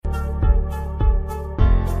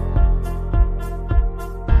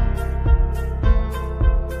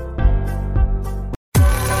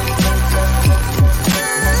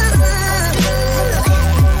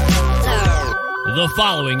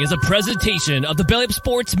following is a presentation of the Belly Up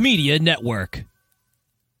Sports Media Network.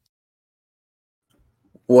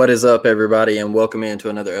 What is up, everybody, and welcome into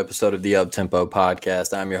another episode of the Up-Tempo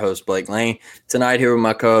Podcast. I'm your host, Blake Lane. Tonight here with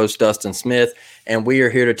my co-host, Dustin Smith, and we are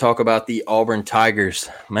here to talk about the Auburn Tigers.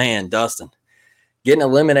 Man, Dustin, getting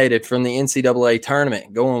eliminated from the NCAA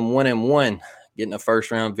tournament, going 1-1, getting a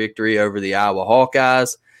first-round victory over the Iowa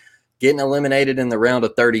Hawkeyes, getting eliminated in the round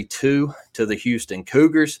of 32 to the Houston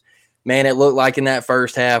Cougars. Man, it looked like in that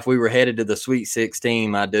first half we were headed to the Sweet 16,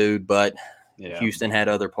 my dude, but Houston had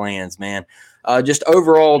other plans, man. Just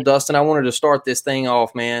overall, Dustin, I wanted to start this thing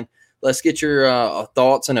off, man. Let's get your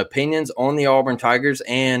thoughts and opinions on the Auburn Tigers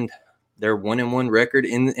and their 1-1 record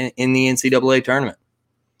in the NCAA tournament.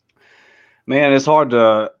 Man, it's hard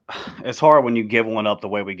when you give one up the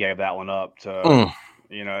way we gave that one up.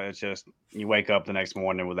 It's just you wake up the next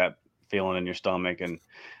morning with that feeling in your stomach, and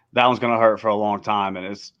that one's going to hurt for a long time. And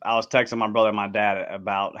I was texting my brother and my dad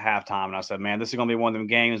about halftime, and I said, man, this is going to be one of them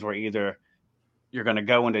games where either you're going to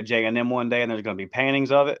go into J&M one day and there's going to be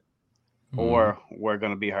paintings of it, or we're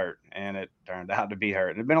going to be hurt. And it turned out to be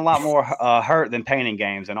hurt. There's been a lot more hurt than painting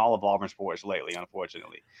games in all of Auburn sports lately,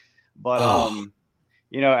 unfortunately. But,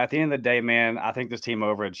 at the end of the day, man, I think this team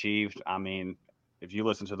overachieved. I mean, if you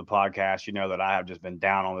listen to the podcast, you know that I have just been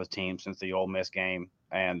down on this team since the Ole Miss game.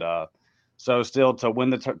 And so still to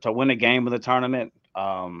win a game in the tournament,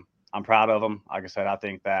 I'm proud of them. Like I said, I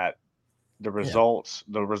think that the results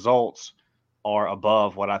are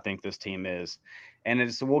above what I think this team is. And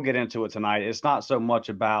we'll get into it tonight. It's not so much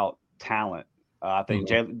about talent. I think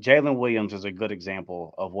Jalen Williams is a good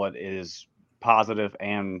example of what is positive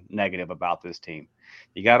and negative about this team.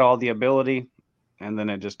 You got all the ability, and then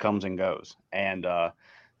it just comes and goes. And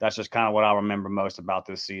that's just kind of what I remember most about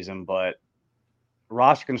this season. But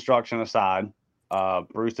roster construction aside,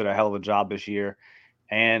 Bruce did a hell of a job this year.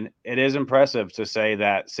 And it is impressive to say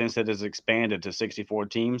that since it has expanded to 64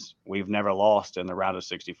 teams, we've never lost in the round of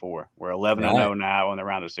 64. We're 11-0 now in the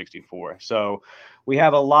round of 64. So we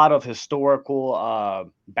have a lot of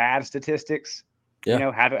historical bad statistics.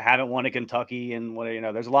 Yeah. Haven't won at Kentucky, and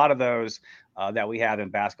there's a lot of those that we have in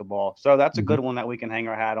basketball. So that's a good one that we can hang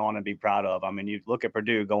our hat on and be proud of. I mean, you look at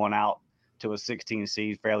Purdue going out to a 16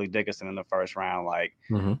 seed, Fairleigh Dickinson in the first round.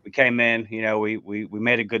 We came in, we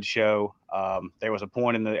made a good show. There was a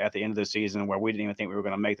point at the end of the season where we didn't even think we were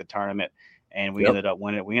going to make the tournament, and we ended up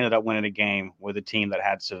winning. We ended up winning a game with a team that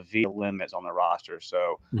had severe limits on the roster.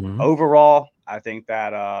 So overall, I think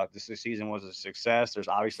that this season was a success. There's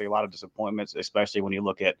obviously a lot of disappointments, especially when you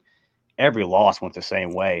look at every loss went the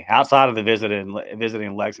same way. Outside of the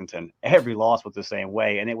visiting Lexington, every loss went the same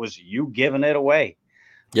way, and it was you giving it away.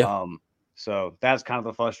 Yeah. So that's kind of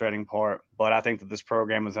the frustrating part. But I think that this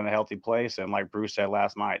program is in a healthy place. And like Bruce said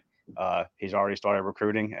last night, he's already started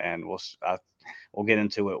recruiting, and we'll get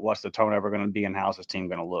into it. What's the turnover going to be, and how's this team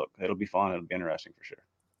going to look? It'll be fun. It'll be interesting for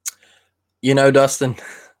sure. Dustin,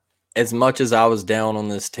 as much as I was down on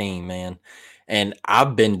this team, man, and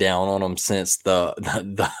I've been down on them since the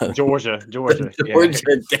Georgia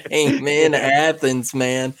game, man, Athens,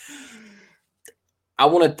 man. I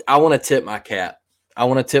want to tip my cap. I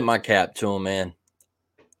want to tip my cap to him, man.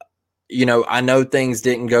 I know things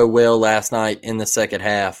didn't go well last night in the second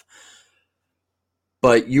half,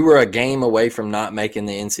 but you were a game away from not making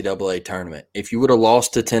the NCAA tournament. If you would have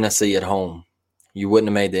lost to Tennessee at home, you wouldn't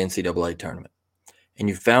have made the NCAA tournament. And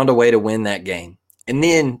you found a way to win that game. And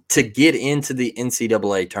then to get into the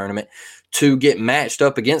NCAA tournament, to get matched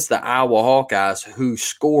up against the Iowa Hawkeyes, who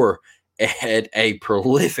score at a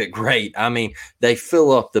prolific rate. I mean, they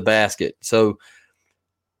fill up the basket. So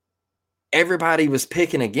everybody was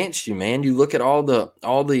picking against you, man. You look at all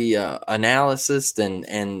the analysis and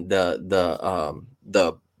the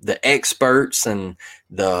experts and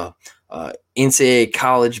the NCAA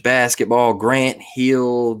college basketball, Grant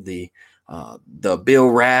Hill, the Bill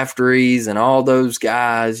Raftery's and all those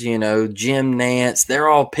guys, Jim Nance, they're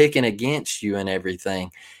all picking against you and everything.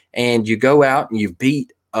 And you go out and you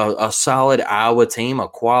beat a solid Iowa team, a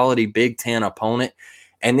quality Big Ten opponent,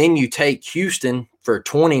 and then you take Houston for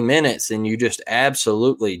 20 minutes and you just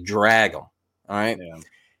absolutely drag them. All right. Yeah.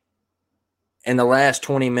 And the last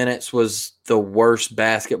 20 minutes was the worst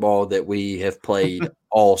basketball that we have played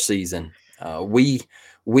all season. We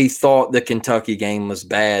thought the Kentucky game was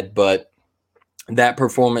bad, but that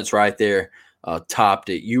performance right there topped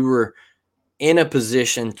it. You were in a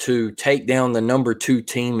position to take down the number 2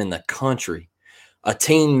 team in the country, a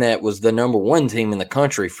team that was the number 1 team in the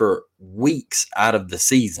country for weeks out of the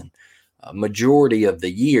season, a majority of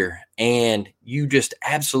the year, and you just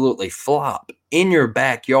absolutely flop in your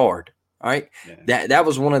backyard. All right. Yeah. That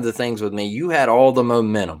was one of the things with me. You had all the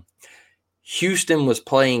momentum. Houston was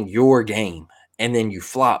playing your game, and then you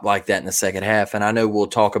flop like that in the second half. And I know we'll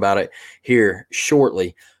talk about it here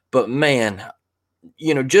shortly, but man,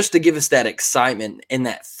 just to give us that excitement and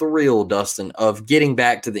that thrill, Dustin, of getting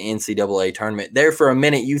back to the NCAA tournament. There for a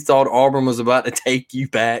minute, you thought Auburn was about to take you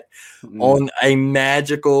back on a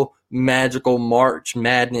magical March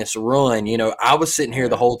Madness run. I was sitting here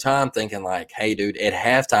the whole time thinking like, hey, dude, at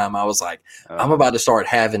halftime, I was like, I'm about to start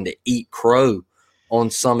having to eat crow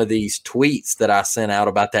on some of these tweets that I sent out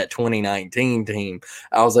about that 2019 team.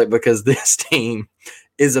 I was like, because this team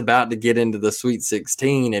is about to get into the Sweet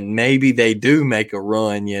 16, and maybe they do make a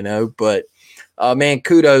run, But man,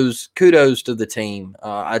 kudos to the team.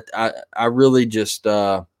 I really just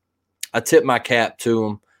I tip my cap to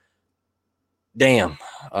them. Damn,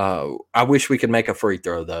 I wish we could make a free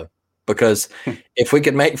throw though, because if we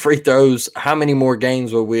could make free throws, how many more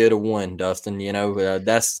games would we have won, Dustin?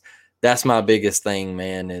 That's my biggest thing,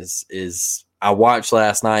 man. Is I watched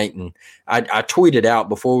last night, and I tweeted out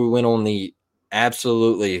before we went on the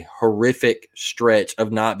absolutely horrific stretch of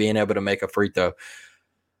not being able to make a free throw.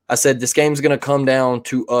 I said, this game's going to come down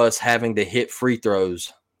to us having to hit free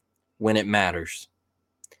throws when it matters.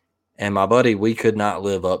 And my buddy, we could not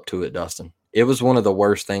live up to it, Dustin. It was one of the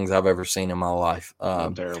worst things I've ever seen in my life.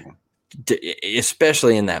 Terrible.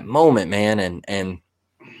 Especially in that moment, man. And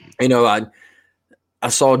I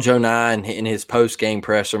saw Joe Nye in his post-game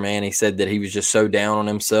presser, man. He said that he was just so down on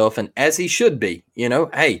himself, and as he should be,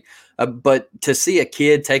 hey, but to see a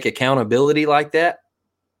kid take accountability like that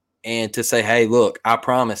and to say, hey, look, I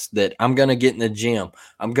promise that I'm going to get in the gym.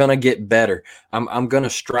 I'm going to get better. I'm going to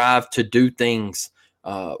strive to do things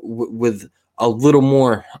with a little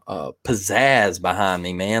more pizzazz behind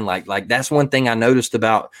me, man. Like that's one thing I noticed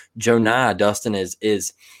about Joe Nye, Dustin,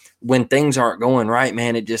 is when things aren't going right,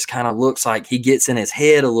 man, it just kind of looks like he gets in his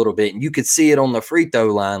head a little bit, and you could see it on the free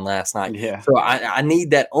throw line last night. Yeah. So I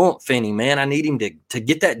need that oomph in him, man. I need him to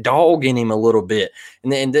get that dog in him a little bit.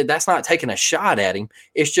 And that's not taking a shot at him.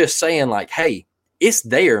 It's just saying like, hey, it's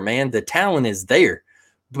there, man. The talent is there,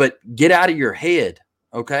 but get out of your head,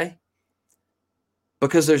 okay?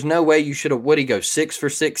 Because there's no way you should have, what'd he go, 6 for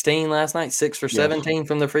 16 last night, 6 for 17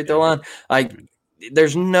 from the free throw line? Like,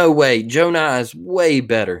 there's no way. Joe Nye is way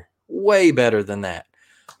better than that.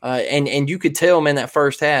 And you could tell him in that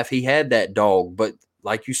first half he had that dog. But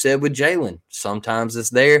like you said with Jalen, sometimes it's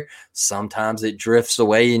there. Sometimes it drifts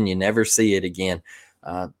away and you never see it again.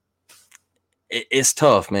 It's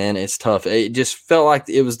tough, man. It's tough. It just felt like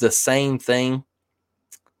it was the same thing.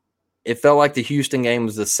 It felt like the Houston game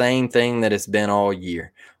was the same thing that it's been all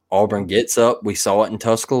year. Auburn gets up. We saw it in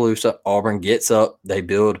Tuscaloosa. Auburn gets up. They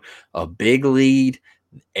build a big lead.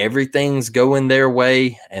 Everything's going their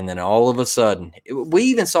way, and then all of a sudden, we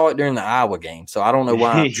even saw it during the Iowa game, so I don't know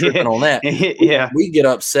why I'm tripping on that. We get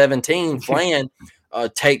up 17. Flan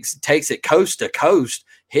takes it coast to coast,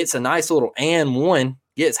 hits a nice little and one,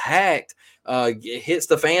 gets hacked, hits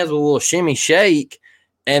the fans with a little shimmy shake,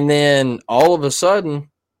 and then all of a sudden,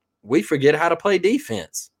 we forget how to play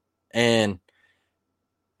defense. And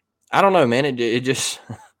I don't know, man. It just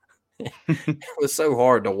it was so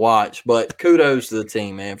hard to watch, but kudos to the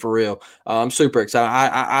team, man, for real. I'm super excited.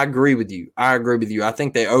 I agree with you. I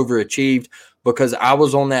think they overachieved because I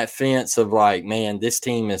was on that fence of like, man, this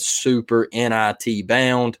team is super NIT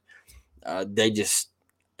bound. They just,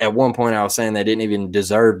 at one point I was saying they didn't even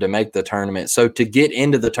deserve to make the tournament. So to get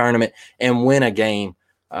into the tournament and win a game,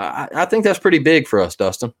 I think that's pretty big for us,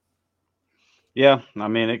 Dustin. Yeah, I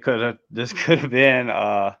mean, this could have been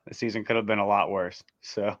the season could have been a lot worse.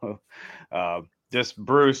 So just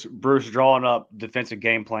Bruce drawing up defensive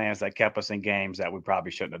game plans that kept us in games that we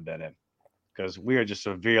probably shouldn't have been in because we are just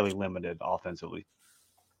severely limited offensively.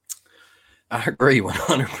 I agree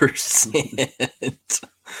 100%.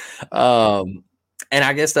 And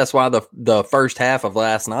I guess that's why the first half of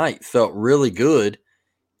last night felt really good,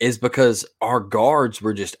 is because our guards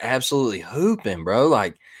were just absolutely hooping, bro.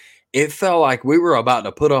 Like, it felt like we were about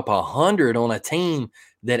to put up 100 on a team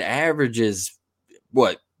that averages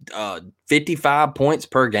 55 points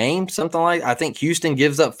per game, something like. I think Houston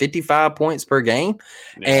gives up 55 points per game.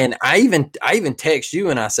 Yeah. And I even text you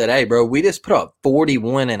and I said, hey, bro, we just put up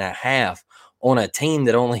 41 and a half on a team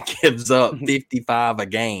that only gives up 55 a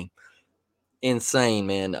game. Insane,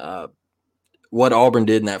 man. What Auburn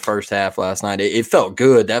did in that first half last night, it felt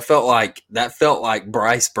good. That felt like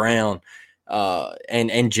Bryce Brown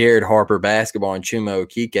and Jared Harper basketball and Chuma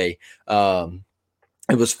Okike.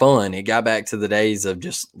 It was fun. It got back to the days of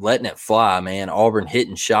just letting it fly, man. Auburn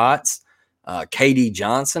hitting shots. KD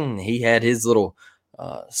Johnson, he had his little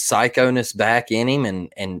psychoness back in him,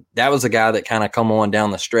 and that was a guy that kind of come on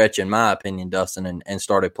down the stretch, in my opinion, Dustin, and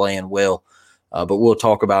started playing well. but we'll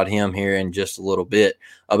talk about him here in just a little bit.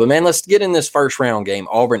 But man, let's get in this first round game.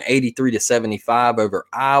 Auburn 83-75 over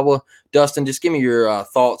Iowa. Dustin, just give me your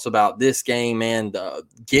thoughts about this game, man.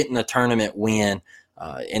 Getting a tournament win.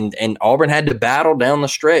 And Auburn had to battle down the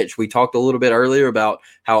stretch. We talked a little bit earlier about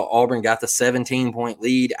how Auburn got the 17-point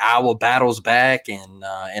lead. Iowa battles back, and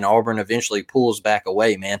Auburn eventually pulls back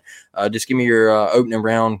away, man. Just give me your opening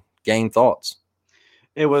round game thoughts.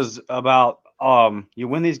 It was about you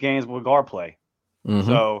win these games with guard play. Mm-hmm.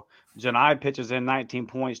 So Janai pitches in 19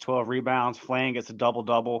 points, 12 rebounds. Flan gets a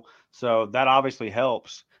double-double. So that obviously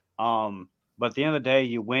helps. But at the end of the day,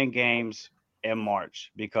 you win games in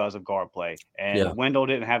March because of guard play. And Wendell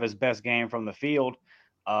didn't have his best game from the field,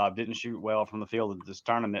 didn't shoot well from the field at this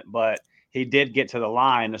tournament, but he did get to the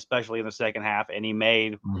line, especially in the second half, and he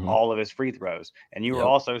made all of his free throws. And you were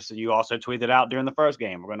also tweeted out during the first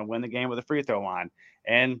game, we're going to win the game with a free throw line.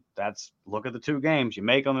 And that's, look at the two games. You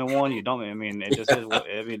make them in one, you don't. I mean, it just is.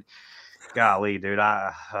 I mean, golly, dude.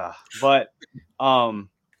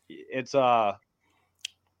 It's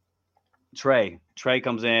Trey. Trey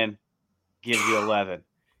comes in, gives you 11.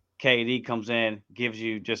 KD comes in, gives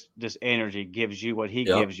you just this energy, gives you what he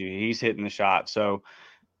gives you. He's hitting the shot. So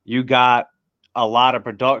you got a lot of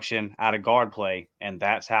production out of guard play, and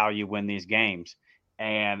that's how you win these games.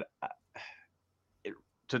 And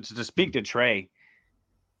to speak to Trey,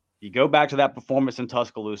 you go back to that performance in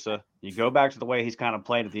Tuscaloosa. You go back to the way he's kind of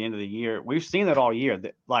played at the end of the year. We've seen it all year.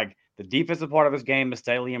 Like, the defensive part of his game has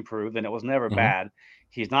steadily improved, and it was never bad.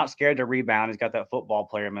 He's not scared to rebound. He's got that football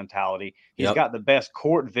player mentality. He's got the best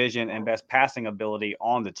court vision and best passing ability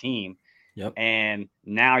on the team. And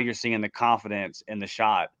now you're seeing the confidence in the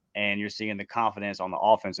shot, and you're seeing the confidence on the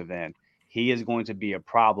offensive end. He is going to be a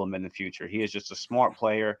problem in the future. He is just a smart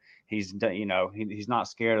player. He's not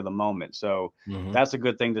scared of the moment. So that's a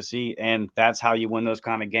good thing to see. And that's how you win those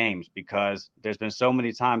kind of games, because there's been so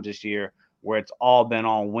many times this year where it's all been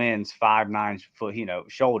on Wynn's 5'9" foot,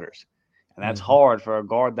 shoulders. And that's hard for a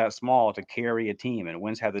guard that small to carry a team, and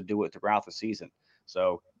Wynn's had to do it throughout the season.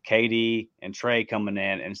 So KD and Trey coming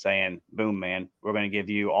in and saying, boom, man, we're going to give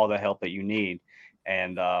you all the help that you need.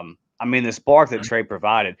 And the spark that Trey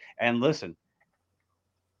provided. And listen,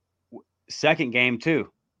 second game too.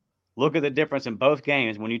 Look at the difference in both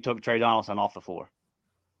games when you took Trey Donaldson off the floor.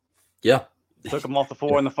 Yeah. Took him off the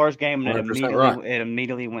floor in the first game, and it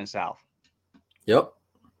immediately went south. Yep.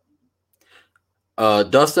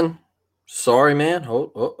 Dustin, sorry, man.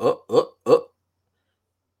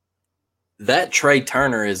 That Trey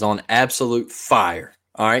Turner is on absolute fire.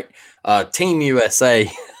 All right. Team USA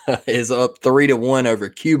is up 3-1 over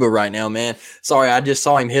Cuba right now, man. Sorry, I just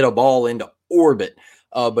saw him hit a ball into orbit.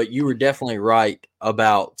 But you were definitely right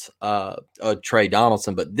about Trey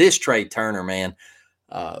Donaldson. But this Trey Turner, man,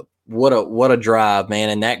 what a drive, man.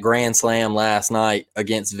 And that grand slam last night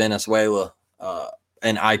against Venezuela,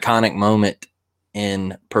 an iconic moment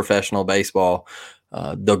in professional baseball,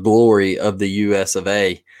 the glory of the US of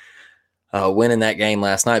A, winning that game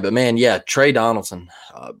last night. But, man, Trey Donaldson,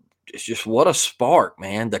 it's just what a spark,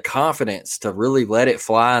 man. The confidence to really let it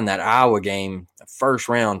fly in that Iowa game, first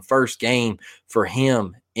round, first game for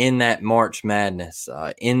him in that March Madness,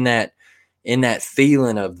 in that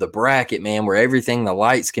feeling of the bracket, man, where everything, the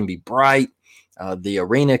lights can be bright, the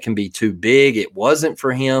arena can be too big. It wasn't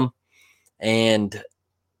for him. And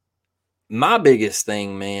my biggest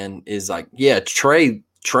thing, man, is like, Trey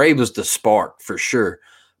was the spark for sure.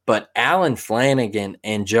 But Alan Flanagan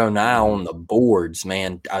and Joe Nye on the boards,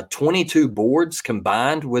 man, 22 boards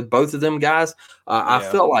combined with both of them guys. I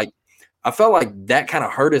felt like that kind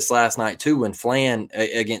of hurt us last night too when Flan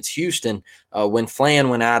against Houston. When Flan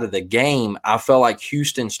went out of the game, I felt like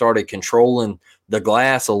Houston started controlling the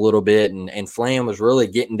glass a little bit, and Flan was really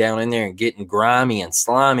getting down in there and getting grimy and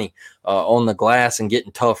slimy on the glass and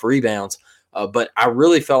getting tough rebounds. But I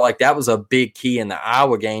really felt like that was a big key in the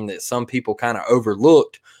Iowa game that some people kind of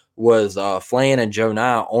overlooked, was Flan and Joe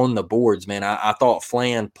Nye on the boards, man. I thought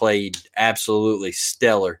Flan played absolutely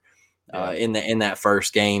stellar in that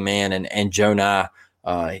first game, man. And Joe Nye,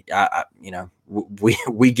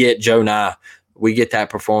 we get Joe Nye. We get that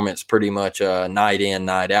performance pretty much night in,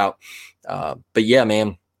 night out. But, yeah,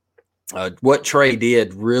 man, what Trey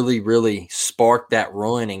did really, really sparked that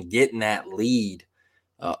run and getting that lead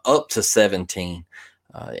up to 17.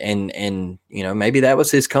 And maybe that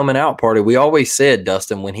was his coming out party. We always said,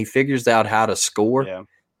 Dustin, when he figures out how to score,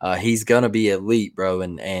 he's going to be elite, bro.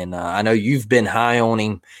 And I know you've been high on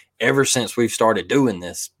him ever since we've started doing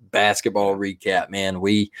this basketball recap, man.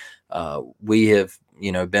 We have,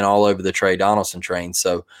 been all over the Trey Donaldson train.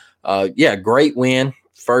 So, great win.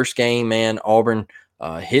 First game, man. Auburn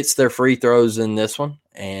hits their free throws in this one.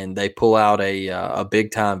 and they pull out a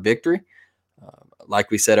big time victory.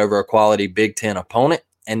 Like we said, over a quality Big Ten opponent,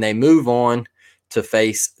 and they move on to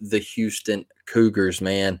face the Houston Cougars,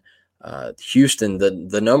 man. Houston,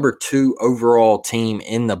 the number 2 overall team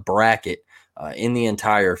in the bracket in the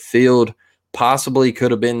entire field, possibly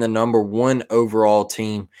could have been the number 1 overall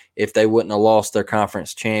team if they wouldn't have lost their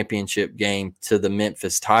conference championship game to the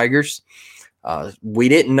Memphis Tigers. We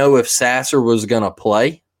didn't know if Sasser was going to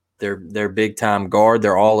play, their big-time guard,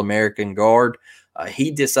 their All-American guard.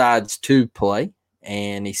 He decides to play,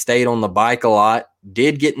 and he stayed on the bike a lot,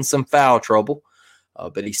 did get in some foul trouble,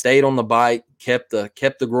 but he stayed on the bike, kept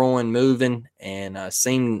the groin moving, and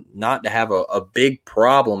seemed not to have a big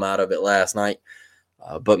problem out of it last night.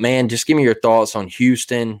 But, man, just give me your thoughts on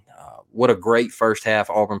Houston. What a great first half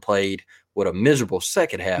Auburn played. What a miserable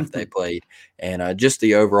second half they played. And just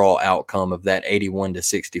the overall outcome of that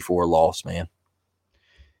 81-64 loss, man.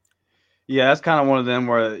 Yeah, that's kind of one of them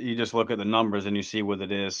where you just look at the numbers and you see what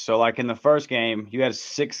it is. So, like in the first game, you had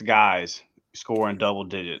 6 guys scoring double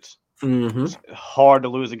digits. Mm-hmm. It's hard to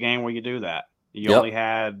lose a game where you do that. You only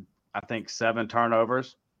had, I think, 7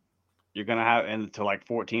 turnovers. You're going to have into like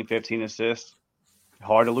 14, 15 assists.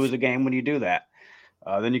 Hard to lose a game when you do that.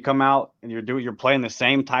 Then you come out and you're playing the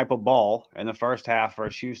same type of ball in the first half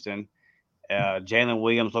versus Houston. Jalen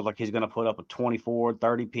Williams looked like he's going to put up a 24,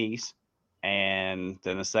 30 piece. And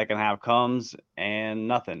then the second half comes and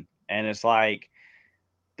nothing. And it's like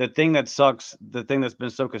the thing that sucks, the thing that's been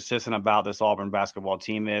so consistent about this Auburn basketball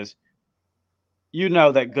team is, you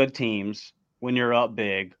know that good teams, when you're up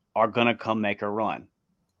big, are going to come make a run.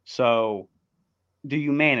 So do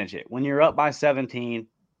you manage it? When you're up by 17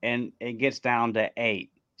 and it gets down to 8-6,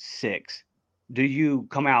 do you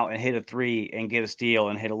come out and hit a 3 and get a steal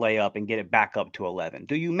and hit a layup and get it back up to 11?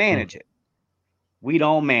 Do you manage it? We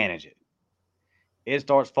don't manage it. It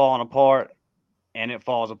starts falling apart, and it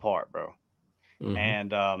falls apart, bro. Mm-hmm.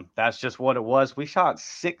 And that's just what it was. We shot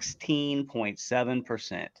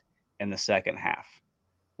 16.7% in the second half.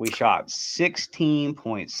 We shot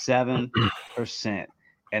 16.7%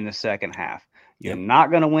 in the second half. You're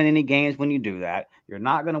not going to win any games when you do that. You're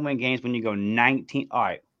not going to win games when you go 19.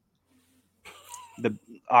 All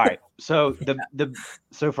right. So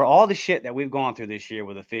so for all the shit that we've gone through this year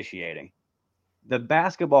with officiating, the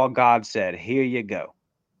basketball god said, here you go.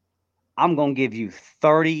 I'm going to give you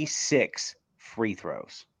 36 free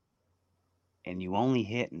throws. And you only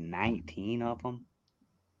hit 19 of them?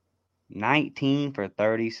 19 for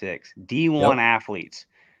 36. D1 athletes.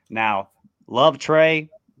 Now, love Trey,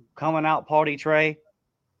 coming out party Trey.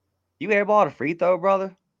 You airballed a free throw,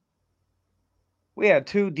 brother? We had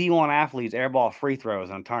 2 D1 athletes airball free throws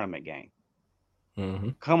in a tournament game. Mm-hmm.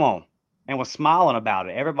 Come on. And was smiling about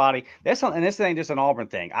it. Everybody, and this ain't just an Auburn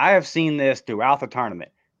thing. I have seen this throughout the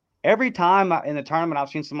tournament. Every time in the tournament I've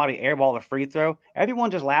seen somebody airball a free throw,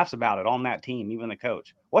 everyone just laughs about it on that team, even the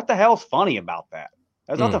coach. What the hell's funny about that?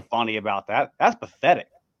 There's nothing funny about that. That's pathetic.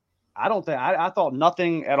 I thought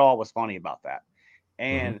nothing at all was funny about that.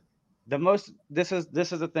 And this is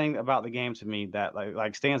the thing about the game to me that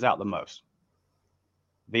like stands out the most.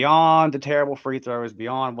 Beyond the terrible free throws,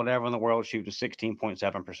 beyond whatever in the world shoot to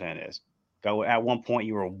 16.7% is. Go at one point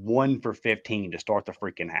you were 1 for 15 to start the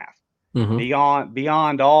freaking half. Mm-hmm.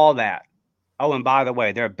 Beyond all that. Oh, and by the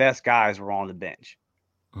way, their best guys were on the bench.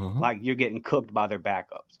 Mm-hmm. Like you're getting cooked by their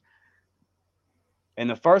backups. In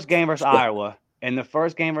the first game versus Iowa,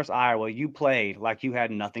 you played like you had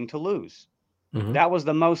nothing to lose. Mm-hmm. That was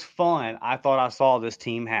the most fun I thought I saw this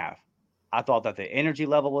team have. I thought that the energy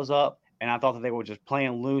level was up, and I thought that they were just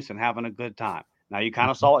playing loose and having a good time. Now, you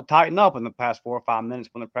kind of saw it tighten up in the past 4 or 5 minutes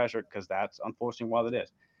from the pressure, because that's unfortunately what it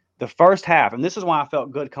is. The first half, and this is why I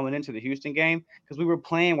felt good coming into the Houston game, because we were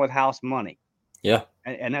playing with house money. Yeah.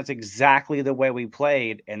 And that's exactly the way we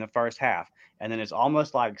played in the first half. And then it's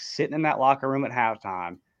almost like sitting in that locker room at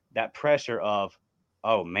halftime, that pressure of,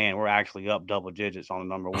 oh, man, we're actually up double digits on the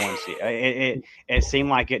number 1 seed. It seemed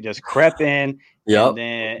like it just crept in. Yep.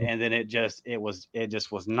 And then it just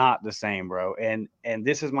was not the same, bro. And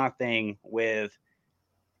this is my thing with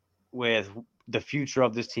the future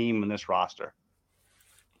of this team and this roster.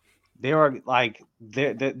 They are like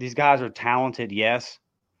these guys are talented, yes,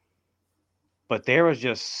 but there was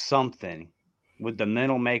just something with the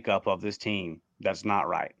mental makeup of this team that's not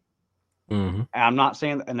right. Mm-hmm. And I'm not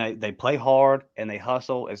saying, and they play hard and they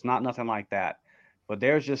hustle. It's not nothing like that, but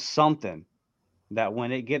there's just something that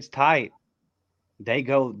when it gets tight, they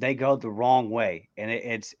go the wrong way, and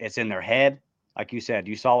it's in their head. Like you said,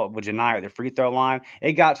 you saw it with Janai at the free throw line.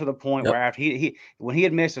 It got to the point where after when he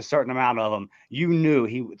had missed a certain amount of them, you knew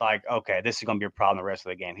he like, okay, this is going to be a problem the rest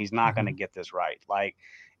of the game. He's not going to get this right. Like,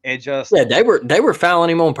 It just they were fouling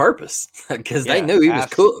him on purpose because they knew he was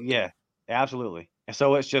cooked. Yeah, absolutely. And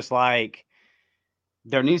so it's just like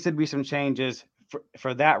there needs to be some changes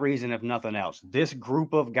for that reason, if nothing else. This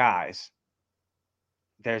group of guys,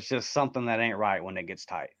 there's just something that ain't right when it gets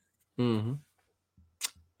tight. Mm-hmm.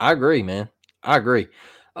 I agree, man. I agree.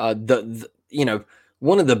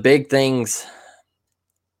 One of the big things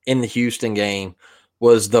in the Houston game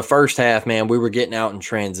was the first half, man. We were getting out in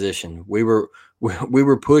transition. We were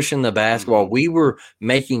pushing the basketball. Mm-hmm. We were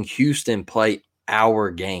making Houston play our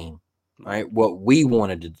game, right? What we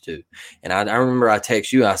wanted to do. And I remember I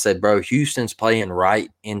text you. I said, bro, Houston's playing right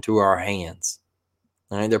into our hands.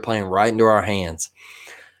 All right, they're playing right into our hands.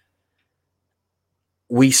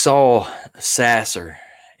 We saw Sasser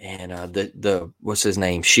and the what's his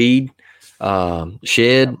name, Shed.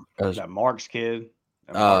 That Marks kid.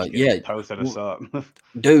 Posted us up.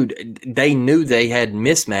 Dude, they knew they had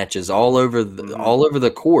mismatches all over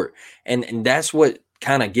the court, and that's what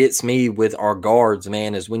kind of gets me with our guards,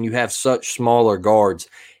 man. Is when you have such smaller guards,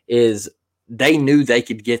 is they knew they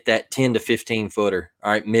could get that 10 to 15 footer,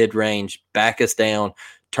 all right, mid range, back us down,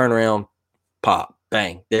 turn around, pop,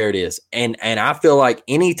 bang, there it is. And I feel like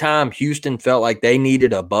anytime Houston felt like they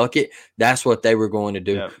needed a bucket, that's what they were going to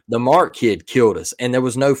do. Yep. The Mark kid killed us, and there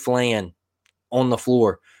was no Flan on the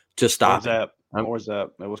floor to stop it. Or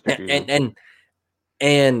Zep. It was confusing.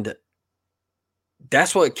 And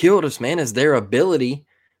that's what killed us, man, is their ability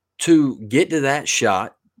to get to that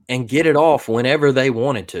shot and get it off whenever they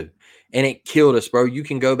wanted to. And it killed us, bro. You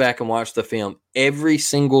can go back and watch the film. Every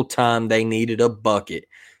single time they needed a bucket,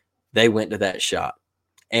 they went to that shot.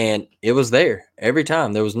 And it was there every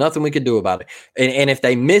time. There was nothing we could do about it. And if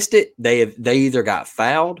they missed it, they either got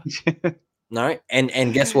fouled. All right.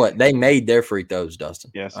 And guess what? They made their free throws,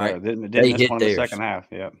 Dustin. Yes, sir. Right? Didn't miss one in the second half.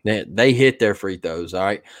 Yeah. They hit their free throws. All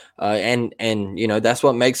right. And that's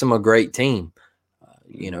what makes them a great team.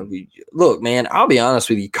 Look, man, I'll be honest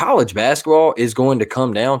with you. College basketball is going to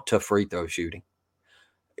come down to free throw shooting.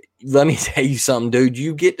 Let me tell you something, dude.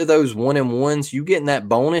 You get to those 1-and-1s, you getting that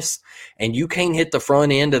bonus, and you can't hit the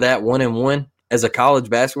front end of that 1-and-1 as a college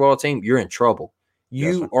basketball team, you're in trouble.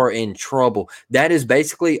 You are in trouble. That is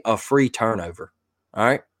basically a free turnover. All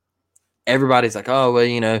right. Everybody's like, oh,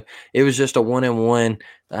 well, it was just a 1-and-1.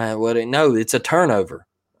 No, it's a turnover.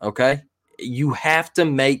 Okay. You have to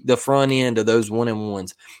make the front end of those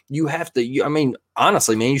 1-and-1s. You have to,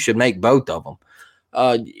 honestly, man, you should make both of them.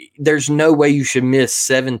 There's no way you should miss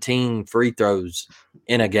 17 free throws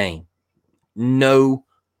in a game. No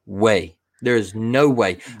way. There's no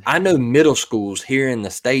way. I know middle schools here in the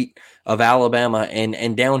state of Alabama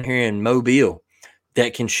and down here in Mobile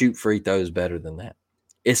that can shoot free throws better than that.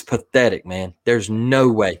 It's pathetic, man. There's no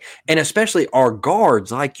way. And especially our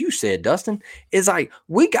guards, like you said, Dustin, is like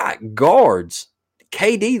we got guards.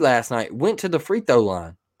 KD last night went to the free throw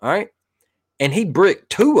line, all right? And he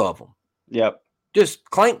bricked 2 of them. Yep. Just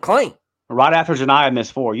clank, clank. Right after Janiyah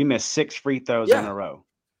missed 4, you missed 6 free throws in a row.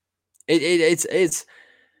 It's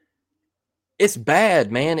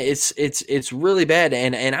bad, man. It's really bad.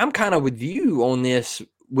 And I'm kind of with you on this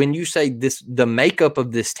when you say the makeup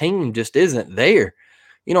of this team just isn't there.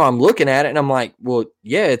 I'm looking at it and I'm like, well,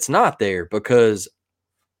 yeah, it's not there because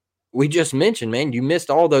we just mentioned, man, you missed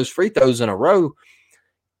all those free throws in a row.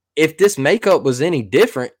 If this makeup was any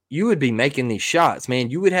different, you would be making these shots,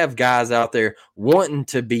 man. You would have guys out there wanting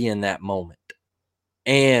to be in that moment.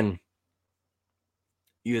 And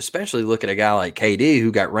you especially look at a guy like KD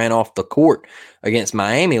who got ran off the court against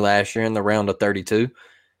Miami last year in the round of 32.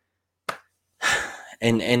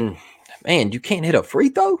 And man, you can't hit a free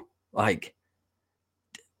throw? Like,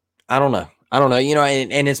 I don't know.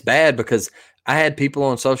 And it's bad because I had people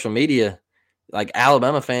on social media, like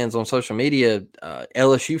Alabama fans on social media,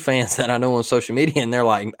 LSU fans that I know on social media, and they're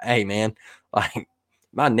like, hey, man, like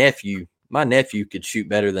my nephew could shoot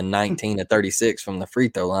better than 19 to 36 from the free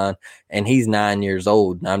throw line, and he's 9 years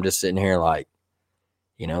old. And I'm just sitting here like,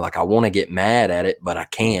 like I want to get mad at it, but I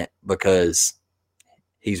can't because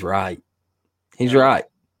he's right. He's right.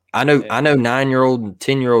 I know 9-year-old and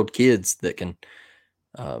 10-year-old kids that can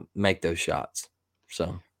make those shots.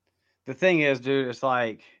 So the thing is, dude, it's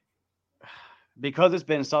like because it's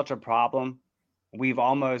been such a problem, we've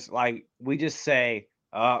almost we just say,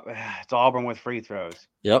 it's Auburn with free throws.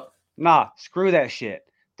 Yep. Nah, screw that shit.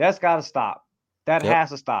 That's got to stop. That has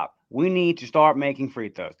to stop. We need to start making free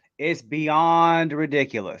throws. It's beyond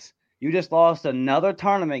ridiculous. You just lost another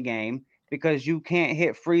tournament game because you can't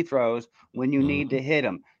hit free throws when you need to hit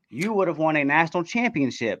them. You would have won a national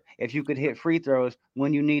championship if you could hit free throws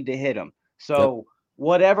when you need to hit them. So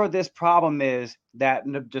whatever this problem is, that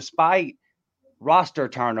despite roster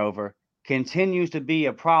turnover, continues to be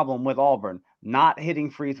a problem with Auburn, not hitting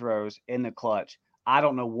free throws in the clutch. I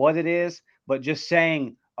don't know what it is, but just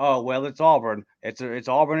saying, "Oh, well, it's Auburn. It's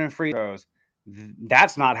Auburn and free throws."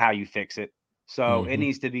 That's not how you fix it. So it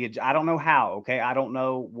needs to be. I don't know how. Okay, I don't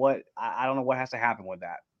know what. I don't know what has to happen with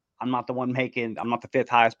that. I'm not the one making. I'm not the 5th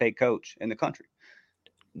highest paid coach in the country.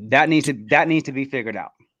 That needs to be figured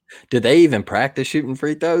out. Did they even practice shooting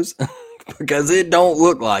free throws? Because it don't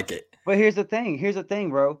look like it. But here's the thing,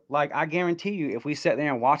 bro. Like, I guarantee you, if we sit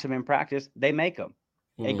there and watch them in practice, they make them.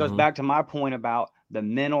 It goes back to my point about the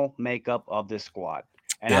mental makeup of this squad.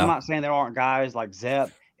 And I'm not saying there aren't guys like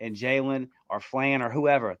Zep and Jalen or Flan or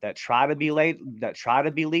whoever that try to be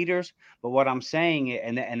leaders. But what I'm saying,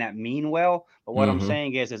 and that mean well, but what I'm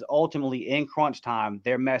saying is ultimately in crunch time,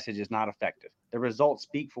 their message is not effective. The results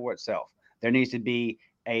speak for itself. There needs to be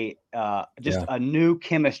a new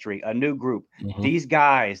chemistry, a new group. These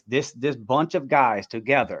guys, this bunch of guys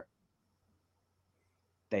together,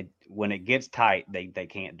 when it gets tight, they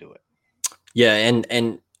can't do it. Yeah,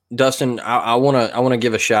 and Dustin, I wanna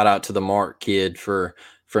give a shout out to the Mark kid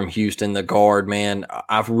from Houston, the guard, man.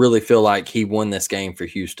 I really feel like he won this game for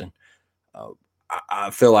Houston.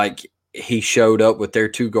 I feel like he showed up with their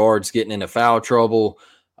 2 guards getting into foul trouble.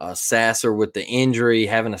 Sasser with the injury,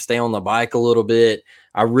 having to stay on the bike a little bit.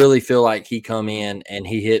 I really feel like he come in and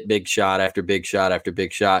he hit big shot after big shot after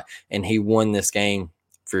big shot, and he won this game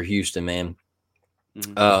for Houston, man.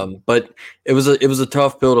 But it was a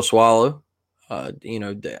tough pill to swallow.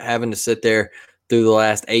 Having to sit there through the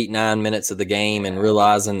last 8-9 minutes of the game and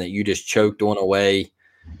realizing that you just choked one away.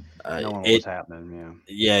 Knowing what was happening,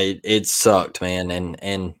 it sucked, man.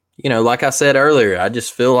 And like I said earlier, I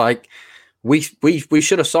just feel like we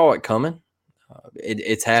should have saw it coming.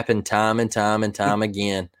 It's happened time and time and time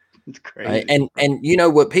again. It's crazy. And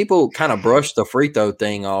what, people kind of brush the free throw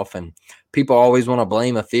thing off, and people always want to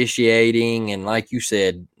blame officiating. And like you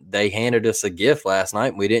said, they handed us a gift last night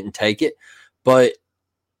and we didn't take it. But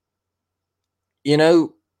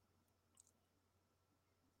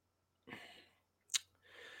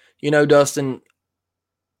Dustin,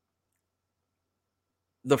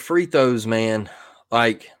 the free throws, man,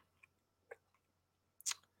 like,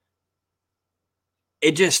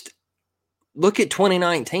 it just, look at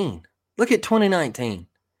 2019. Look at 2019.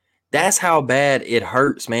 That's how bad it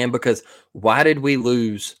hurts, man, because why did we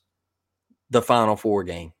lose the Final Four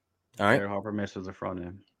game? All right. Harper misses the front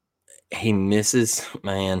end. He misses,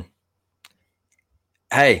 man.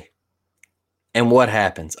 Hey, and what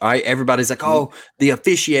happens? All right, everybody's like, oh, the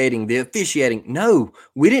officiating. No,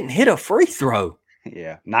 we didn't hit a free throw.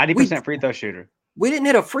 Yeah, 90% free throw shooter. We didn't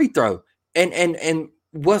hit a free throw. And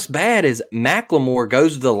what's bad is McLemore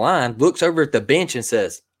goes to the line, looks over at the bench and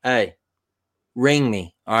says, hey, ring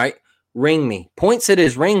me, all right? Ring me. Points at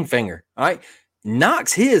his ring finger, all right?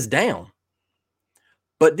 Knocks his down.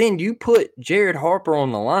 But then you put Jared Harper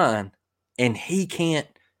on the line, and he can't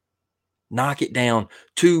knock it down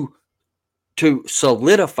to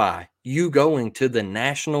solidify you going to the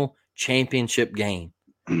national championship game.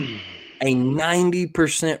 A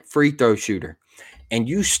 90% free throw shooter. And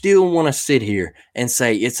you still want to sit here and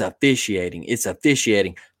say it's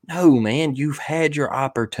officiating. No, man, you've had your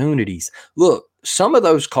opportunities. Look, some of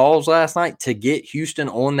those calls last night to get Houston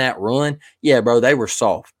on that run, yeah, bro, they were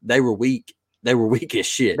soft. They were weak. They were weak as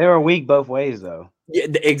shit. They were weak both ways, though. Yeah,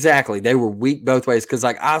 exactly. They were weak both ways. Because,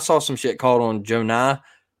 like, I saw some shit called on Jonah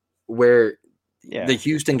where the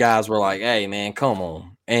Houston guys were like, hey, man, come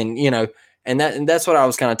on. And, and that's what I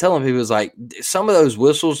was kind of telling people, is like, some of those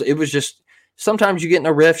whistles, it was just, sometimes you get in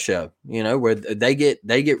a ref show, where they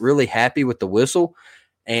get really happy with the whistle.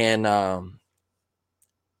 And,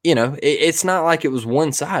 it's not like it was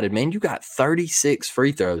one-sided, man. You got 36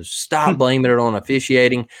 free throws. Stop blaming it on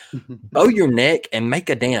officiating. Bow your neck and make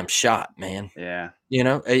a damn shot, man. Yeah.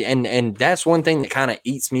 And that's one thing that kind of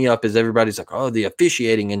eats me up, is everybody's like, oh, the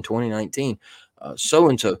officiating in 2019.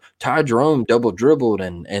 So-and-so, Ty Jerome double dribbled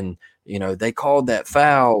and they called that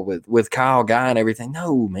foul with Kyle Guy and everything.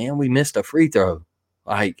 No, man, we missed a free throw.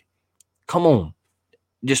 Like, come on.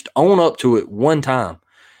 Just own up to it one time.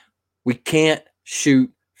 We can't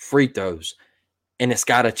shoot free throws, and it's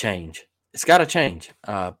got to change. It's got to change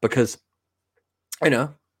because,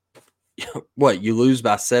 what, you lose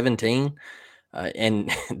by 17,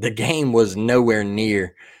 and the game was nowhere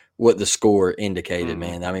near what the score indicated,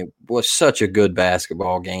 man. I mean, it was such a good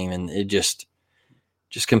basketball game, and it just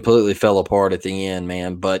completely fell apart at the end,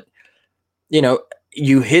 man. But,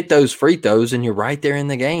 you hit those free throws and you're right there in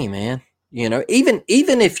the game, man. Even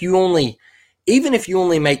if you only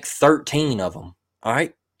make 13 of them, all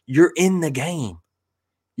right, you're in the game.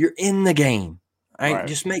 You're in the game. All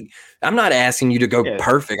right, Right. I'm not asking you to go Yeah.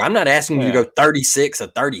 perfect. I'm not asking you to go 36 or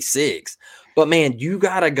 36. But man, you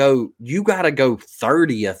gotta go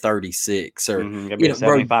 30 or 36, or Gotta be at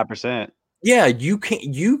bro. 75%. Yeah, you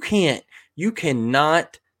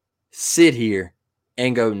cannot sit here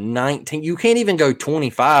and go 19. You can't even go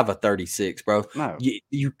 25 or 36, bro. No.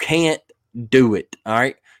 You can't do it. All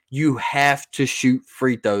right. You have to shoot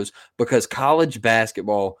free throws because college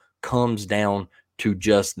basketball comes down to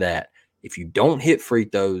just that. If you don't hit free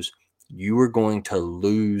throws, you are going to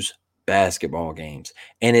lose basketball games.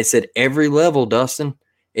 And it's at every level, Dustin.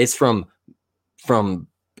 It's from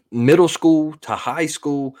middle school to high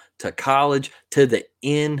school to college to the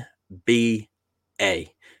NBA.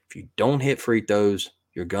 If you don't hit free throws,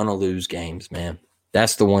 you're going to lose games, man.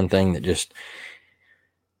 That's the one thing that just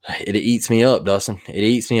it eats me up, Dustin. It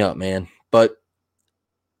eats me up, man. But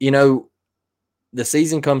the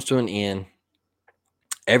season comes to an end.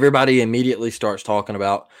 Everybody immediately starts talking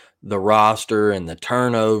about the roster and the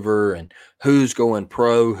turnover and who's going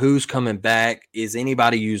pro, who's coming back. Is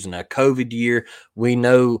anybody using a COVID year? We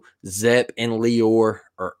know Zep and Lior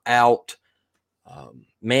are out.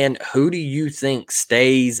 Man, who do you think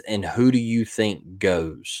stays and who do you think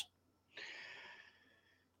goes?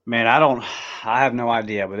 Man, I have no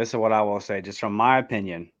idea, but this is what I will say, just from my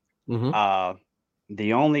opinion. Mm-hmm.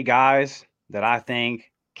 The only guys that I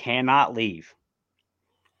think cannot leave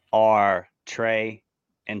are Trey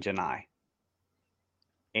and Janai.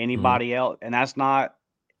 Anybody else, and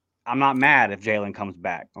I'm not mad if Jalen comes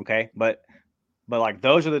back, okay? But like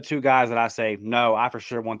those are the two guys that I say, no, I for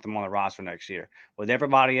sure want them on the roster next year. With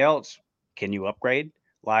everybody else, can you upgrade?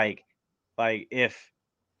 Like if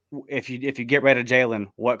you get rid of Jalen,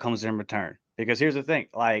 what comes in return? Because here's the thing,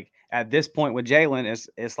 like at this point with Jalen,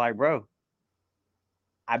 it's like, bro,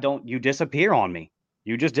 you disappear on me.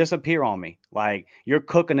 You just disappear on me. Like you're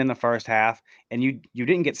cooking in the first half, and you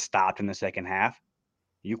didn't get stopped in the second half.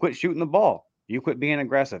 You quit shooting the ball. You quit being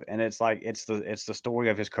aggressive, and it's like it's the story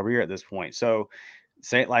of his career at this point. So,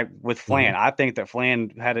 say like with Flan, I think that Flan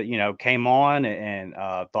came on and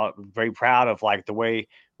thought very proud of like the way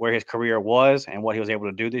where his career was and what he was able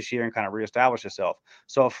to do this year and kind of reestablish himself.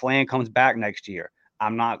 So if Flan comes back next year,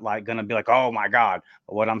 I'm not like gonna be like, oh my God.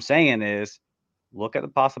 But what I'm saying is, look at the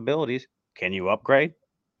possibilities. Can you upgrade?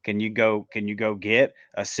 Can you go get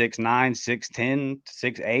a 6'9", 6'10",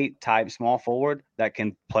 6'8" type small forward that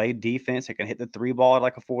can play defense, it can hit the three ball at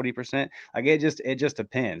like a 40%? Like it just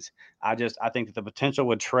depends. I think that the potential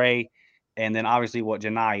with Trey and then obviously what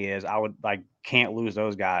Janai is, I would like can't lose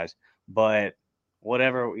those guys. But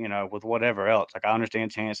whatever, with whatever else, like I understand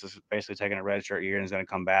Chance is basically taking a red shirt year and is going to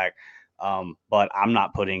come back. But I'm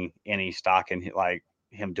not putting any stock in like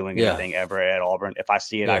him doing anything ever at Auburn. If I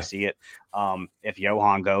see it, I see it. If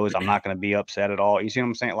Johan goes, I'm not going to be upset at all. You see what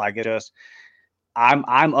I'm saying? Like it just,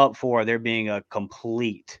 I'm up for there being a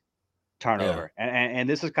complete turnover. And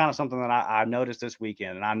this is kind of something that I noticed this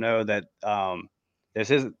weekend. And I know that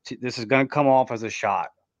this is going to come off as a shot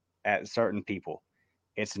at certain people.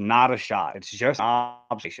 It's not a shot. It's just an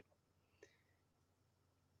observation.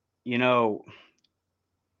 And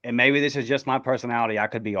maybe this is just my personality. I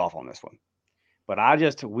could be off on this one. But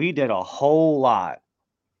we did a whole lot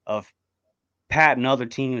of patting other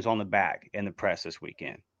teams on the back in the press this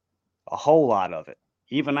weekend. A whole lot of it.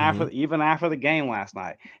 Even after the game last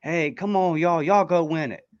night. Hey, come on, y'all go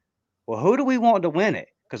win it. Well, who do we want to win it?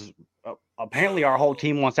 Because apparently our whole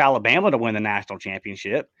team wants Alabama to win the national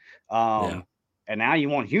championship. And now you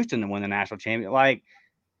want Houston to win the national championship. Like,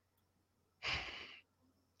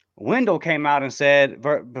 Wendell came out and said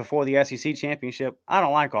before the SEC championship, I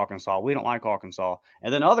don't like Arkansas. We don't like Arkansas.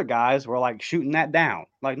 And then other guys were like shooting that down.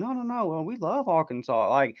 Like, no. Well, we love Arkansas.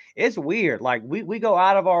 Like, it's weird. Like, we go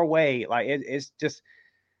out of our way. Like, it's just,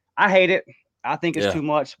 I hate it. I think it's too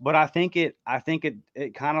much. But I think it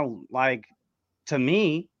kind of like, to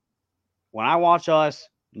me, when I watch us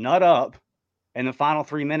nut up in the final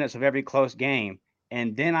 3 minutes of every close game,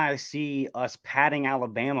 and then I see us patting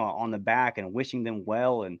Alabama on the back and wishing them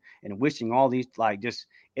well and wishing all these, like, just,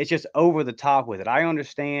 it's just over the top with it. I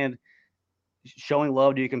understand showing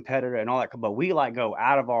love to your competitor and all that, but we like go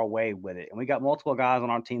out of our way with it. And we got multiple guys on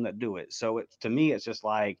our team that do it. So to me, it's just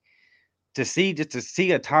like to see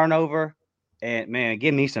a turnover and man,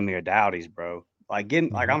 give me some mere Dowdies, bro. Like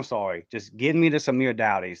I'm sorry, just give me the Samir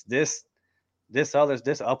Dowdies. This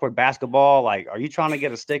upward basketball, like, are you trying to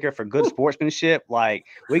get a sticker for good sportsmanship? Like,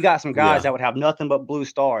 we got some guys that would have nothing but blue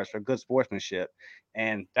stars for good sportsmanship,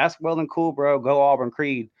 and that's well and cool, bro. Go Auburn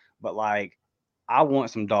Creed, but like, I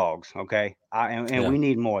want some dogs, okay? We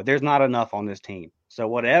need more. There's not enough on this team, so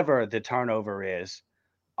whatever the turnover is,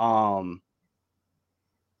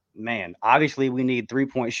 man, obviously we need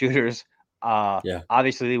 3-point shooters. Yeah.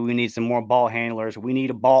 Obviously we need some more ball handlers. We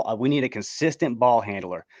need we need a consistent ball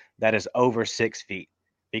handler that is over 6 feet,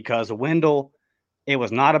 because Wendell, it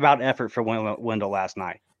was not about effort for Wendell last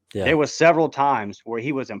night. Yeah. There was several times where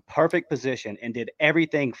he was in perfect position and did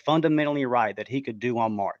everything fundamentally right that he could do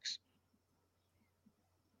on marks.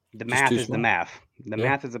 The Just math too is the small. math. The Yeah.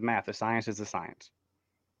 math is the math. The science is the science.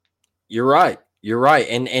 You're right. You're right.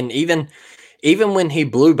 And even when he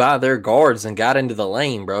blew by their guards and got into the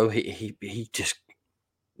lane, bro, he just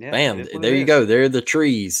Yeah, it bam, is what it there you is. go. They're the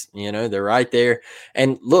trees, they're right there.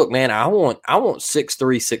 And look, man, I want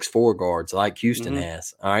 6'3", 6'4" guards like Houston Mm-hmm.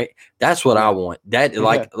 has. All right. That's what I Yeah. want. That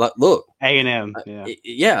like look, A&M. Yeah.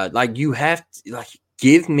 yeah, like you have to like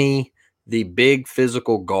give me the big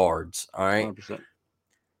physical guards. All right. 100%.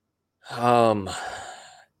 Um,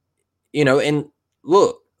 and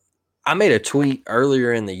look, I made a tweet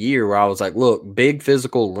earlier in the year where I was like, look, big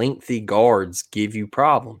physical lengthy guards give you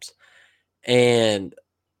problems. And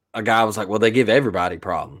a guy was like, well, they give everybody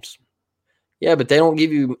problems. Yeah, but they don't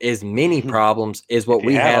give you as many problems as If what you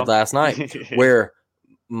we have had them. last night, where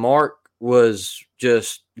Mark was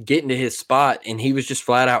just getting to his spot and he was just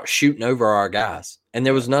flat out shooting over our guys. And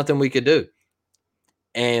there was nothing we could do.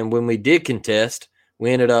 And when we did contest,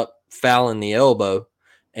 we ended up fouling the elbow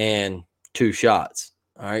and 2 shots.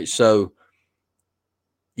 All right. So,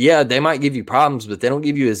 yeah, they might give you problems, but they don't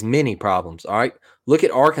give you as many problems. All right. Look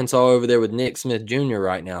at Arkansas over there with Nick Smith Jr.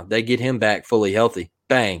 right now. They get him back fully healthy.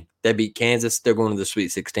 Bang. They beat Kansas. They're going to the Sweet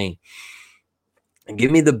 16. And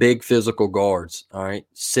give me the big physical guards. All right.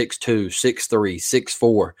 6'2", 6'3",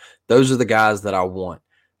 6'4". Those are the guys that I want.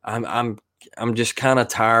 I'm just kind of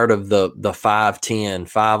tired of the 5'10",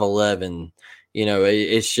 5'11".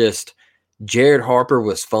 It's just Jared Harper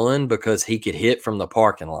was fun because he could hit from the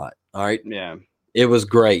parking lot. All right. Yeah. It was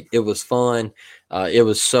great. It was fun. It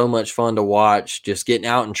was so much fun to watch, just getting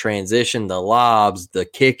out in transition, the lobs, the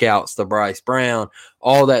kickouts, the Bryce Brown,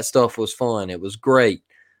 all that stuff was fun. It was great.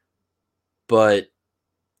 But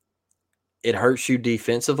it hurts you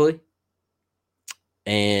defensively.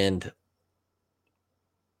 And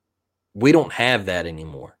we don't have that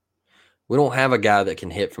anymore. We don't have a guy that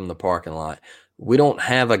can hit from the parking lot. We don't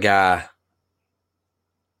have a guy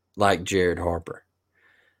like Jared Harper.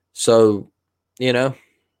 So,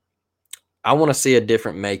 I want to see a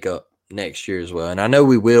different makeup next year as well. And I know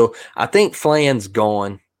we will. I think Flan's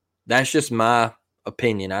gone. That's just my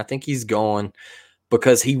opinion. I think he's gone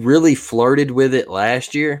because he really flirted with it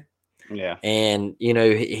last year. Yeah. And,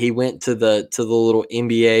 he went to the little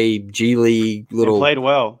NBA G League little. And played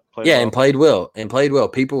well. And played well.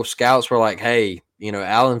 People, scouts were like, hey,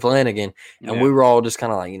 Alan Flanagan. And we were all just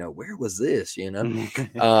kind of like, where was this, and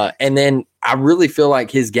then I really feel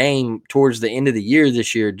like his game towards the end of the year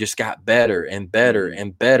this year just got better and better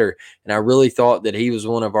and better. And I really thought that he was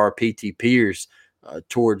one of our PT peers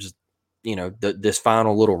towards, this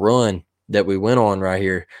final little run that we went on right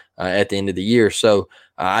here at the end of the year. So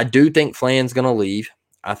I do think Flan's going to leave.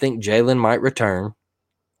 I think Jalen might return.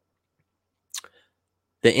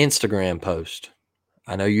 The Instagram post.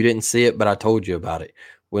 I know you didn't see it, but I told you about it.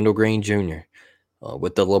 Wendell Green Jr.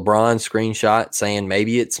 With the LeBron screenshot saying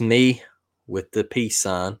maybe it's me with the peace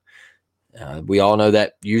sign. We all know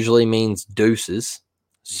that usually means deuces.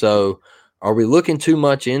 So are we looking too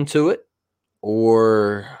much into it?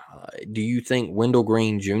 Or do you think Wendell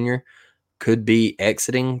Green Jr. could be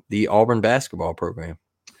exiting the Auburn basketball program?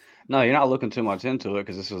 No, you're not looking too much into it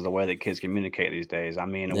because this is the way that kids communicate these days. I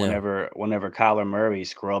mean, whenever Kyler Murray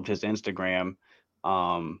scrubbed his Instagram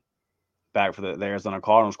back for the Arizona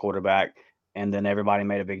Cardinals quarterback, and then everybody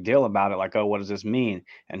made a big deal about it, like, oh, what does this mean?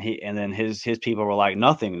 And then his people were like,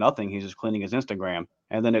 nothing. He's just cleaning his Instagram.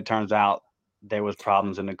 And then it turns out there was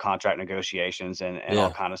problems in the contract negotiations and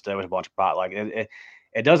all kind of stuff. There was a bunch of problems. Like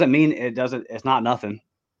it doesn't mean it doesn't. It's not nothing.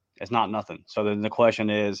 It's not nothing. So then the question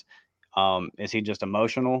is he just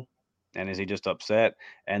emotional? And is he just upset?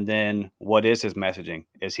 And then what is his messaging?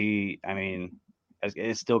 Is he, I mean,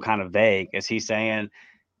 it's still kind of vague. Is he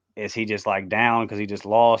just like down because he just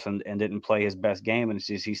lost and didn't play his best game? And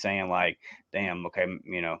is he saying like, damn, okay,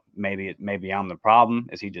 maybe I'm the problem?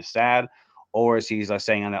 Is he just sad? Or is he like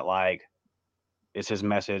saying that like, it's his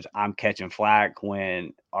message, I'm catching flack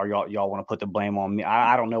when y'all want to put the blame on me?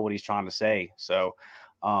 I don't know what he's trying to say. So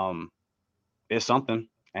it's something.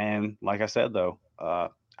 And like I said, though,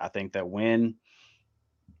 I think that when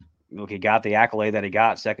he got the accolade that he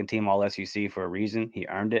got, second team All SEC for a reason. He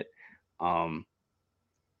earned it. I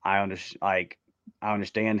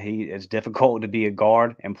understand it's difficult to be a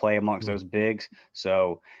guard and play amongst those bigs.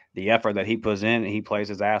 So the effort that he puts in, he plays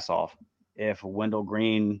his ass off. If Wendell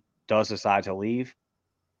Green does decide to leave,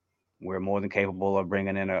 we're more than capable of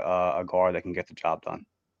bringing in a guard that can get the job done.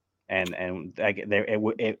 And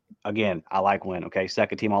again, I like Wynn. Okay,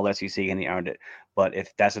 second team All SEC, and he earned it. But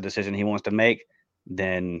if that's a decision he wants to make,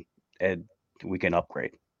 then we can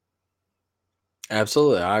upgrade.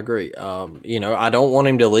 Absolutely, I agree. I don't want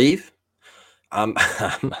him to leave. I'm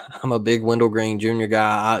I'm a big Wendell Green Jr.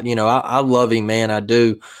 guy. I love him, man. I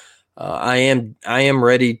do. I am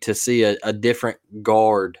ready to see a different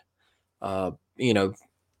guard.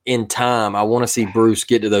 In time, I want to see Bruce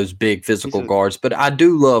get to those big physical guards. But I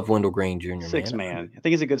do love Wendell Green Jr. Six man. I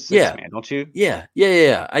think he's a good man, don't you? Yeah.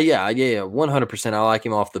 100%. I like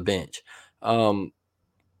him off the bench. I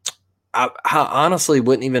honestly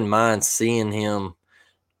wouldn't even mind seeing him,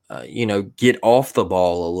 get off the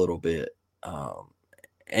ball a little bit,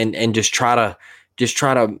 and just try to, get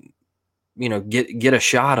a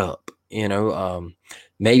shot up.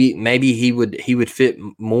 Maybe he would fit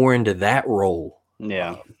more into that role.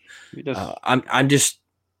 Yeah. I'm just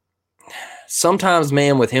sometimes,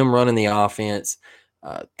 man, with him running the offense,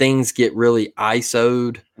 things get really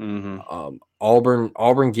ISO'd. Mm-hmm.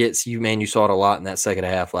 Auburn gets you, man. You saw it a lot in that second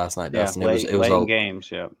half last night, Dustin. It was late in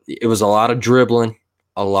games. Yeah, it was a lot of dribbling,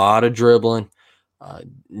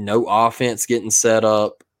 no offense getting set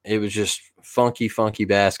up. It was just funky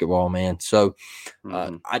basketball, man. So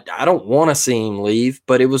I don't want to see him leave,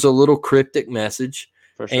 but it was a little cryptic message.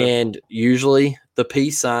 For sure. And usually the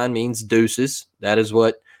peace sign means deuces. That is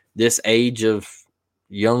what this age of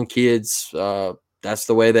young kids, that's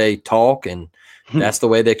the way they talk, and that's the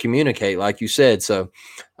way they communicate, like you said. So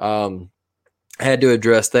I had to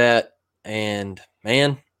address that. And,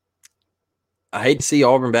 man, I hate to see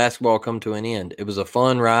Auburn basketball come to an end. It was a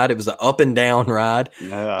fun ride. It was an up and down ride.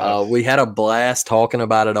 We had a blast talking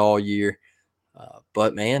about it all year.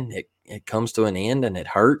 But, man, it comes to an end, and it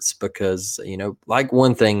hurts because, like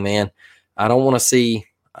one thing, man, I don't want to see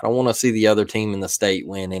the other team in the state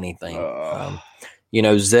win anything.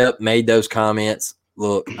 Zep made those comments.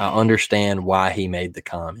 Look, I understand why he made the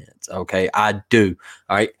comments. Okay, I do.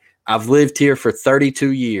 All right, I've lived here for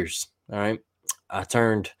 32 years. All right, I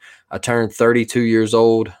turned 32 years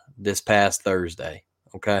old this past Thursday.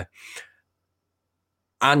 Okay,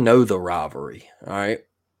 I know the rivalry. All right,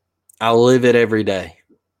 I live it every day.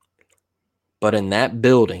 But in that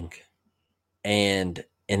building and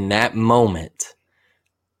in that moment,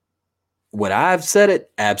 would I have said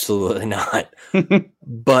it? Absolutely not.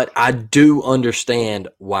 But I do understand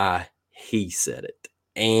why he said it.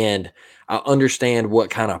 And I understand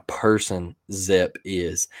what kind of person Zep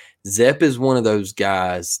is. Zep is one of those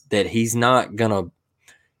guys that he's not gonna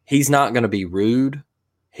be rude.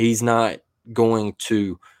 He's not going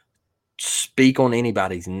to speak on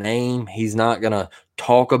anybody's name. He's not gonna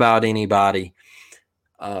talk about anybody.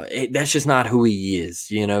 That's just not who he is,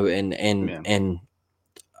 and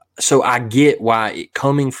so I get why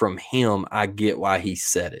coming from him, I get why he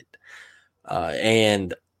said it.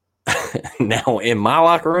 And now in my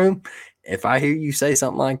locker room, if I hear you say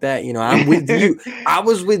something like that, I'm with you. I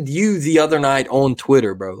was with you the other night on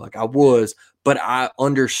Twitter, bro. Like I was, but I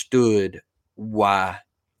understood why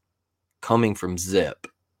coming from Zep,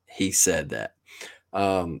 he said that.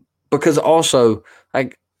 Because also,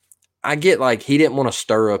 like, I get like he didn't want to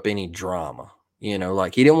stir up any drama,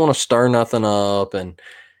 like he didn't want to stir nothing up. And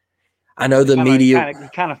I know the media. He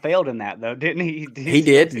kind of failed in that, though, didn't he? He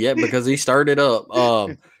did, yeah, because he started up.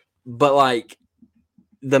 But like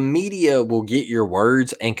the media will get your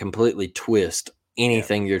words and completely twist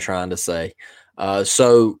anything you're trying to say.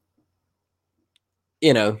 So,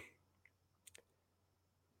 it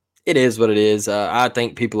is what it is. I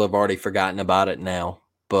think people have already forgotten about it now.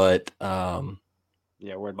 But worried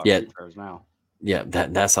about free throws now. Yeah,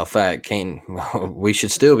 that's a fact. We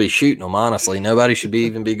should still be shooting them, honestly. Nobody should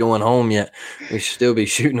even be going home yet. We should still be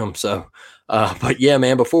shooting them. So, but yeah,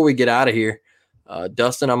 man, before we get out of here,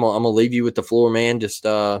 Dustin, I'm gonna leave you with the floor, man. Just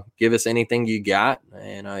give us anything you got,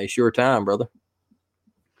 and it's your time, brother.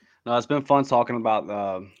 No, it's been fun talking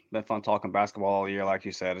basketball all year, like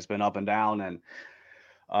you said. It's been up and down, and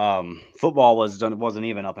football wasn't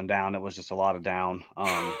even up and down. It was just a lot of down.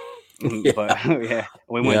 But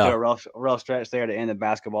we went through a rough stretch there to end the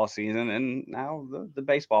basketball season, and now the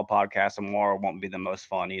baseball podcast tomorrow won't be the most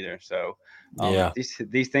fun either. So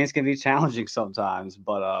these things can be challenging sometimes,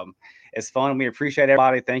 but it's fun. We appreciate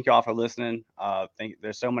everybody. Thank you all for listening.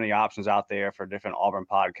 There's so many options out there for different Auburn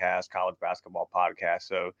podcasts, college basketball podcasts.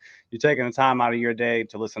 So you're taking the time out of your day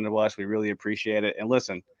to listen to us. We really appreciate it. And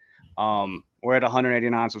listen, we're at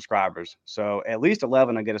 189 subscribers, so at least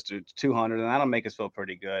 11 will get us to 200, and that'll make us feel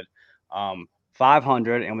pretty good.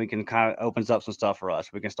 500, and we can kind of opens up some stuff for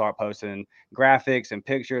us. We can start posting graphics and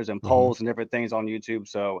pictures and polls and different things on YouTube.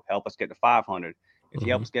 So help us get to 500. If you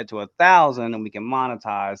help us get to 1,000, and we can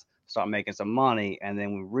monetize, start making some money, and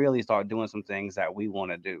then we really start doing some things that we want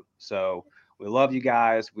to do. So we love you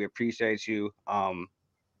guys. We appreciate you.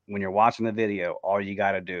 When you're watching the video, all you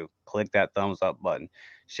got to do, click that thumbs up button,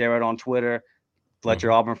 share it on Twitter. Let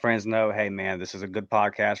your Auburn friends know, hey, man, this is a good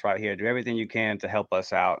podcast right here. Do everything you can to help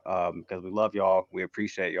us out because we love y'all. We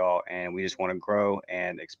appreciate y'all. And we just want to grow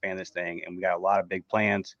and expand this thing. And we got a lot of big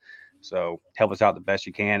plans. So help us out the best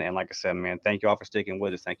you can. And like I said, man, thank you all for sticking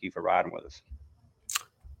with us. Thank you for riding with us.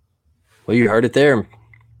 Well, you heard it there.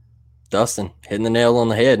 Dustin, hitting the nail on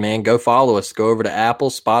the head, man. Go follow us. Go over to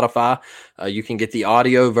Apple, Spotify. You can get the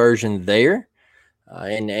audio version there.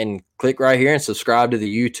 And click right here and subscribe to the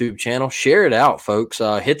YouTube channel. Share it out, folks.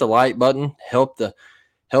 Hit the like button. Help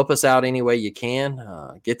us out any way you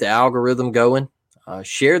can. Get the algorithm going.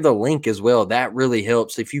 Share the link as well. That really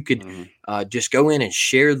helps. If you could just go in and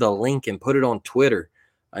share the link and put it on Twitter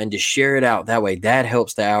and just share it out that way, that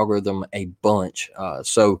helps the algorithm a bunch.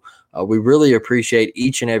 So we really appreciate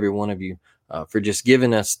each and every one of you for just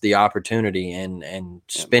giving us the opportunity and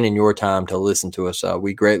spending your time to listen to us.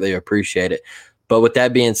 We greatly appreciate it. But with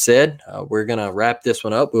that being said, we're going to wrap this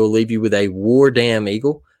one up. We'll leave you with a War Damn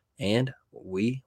Eagle, and we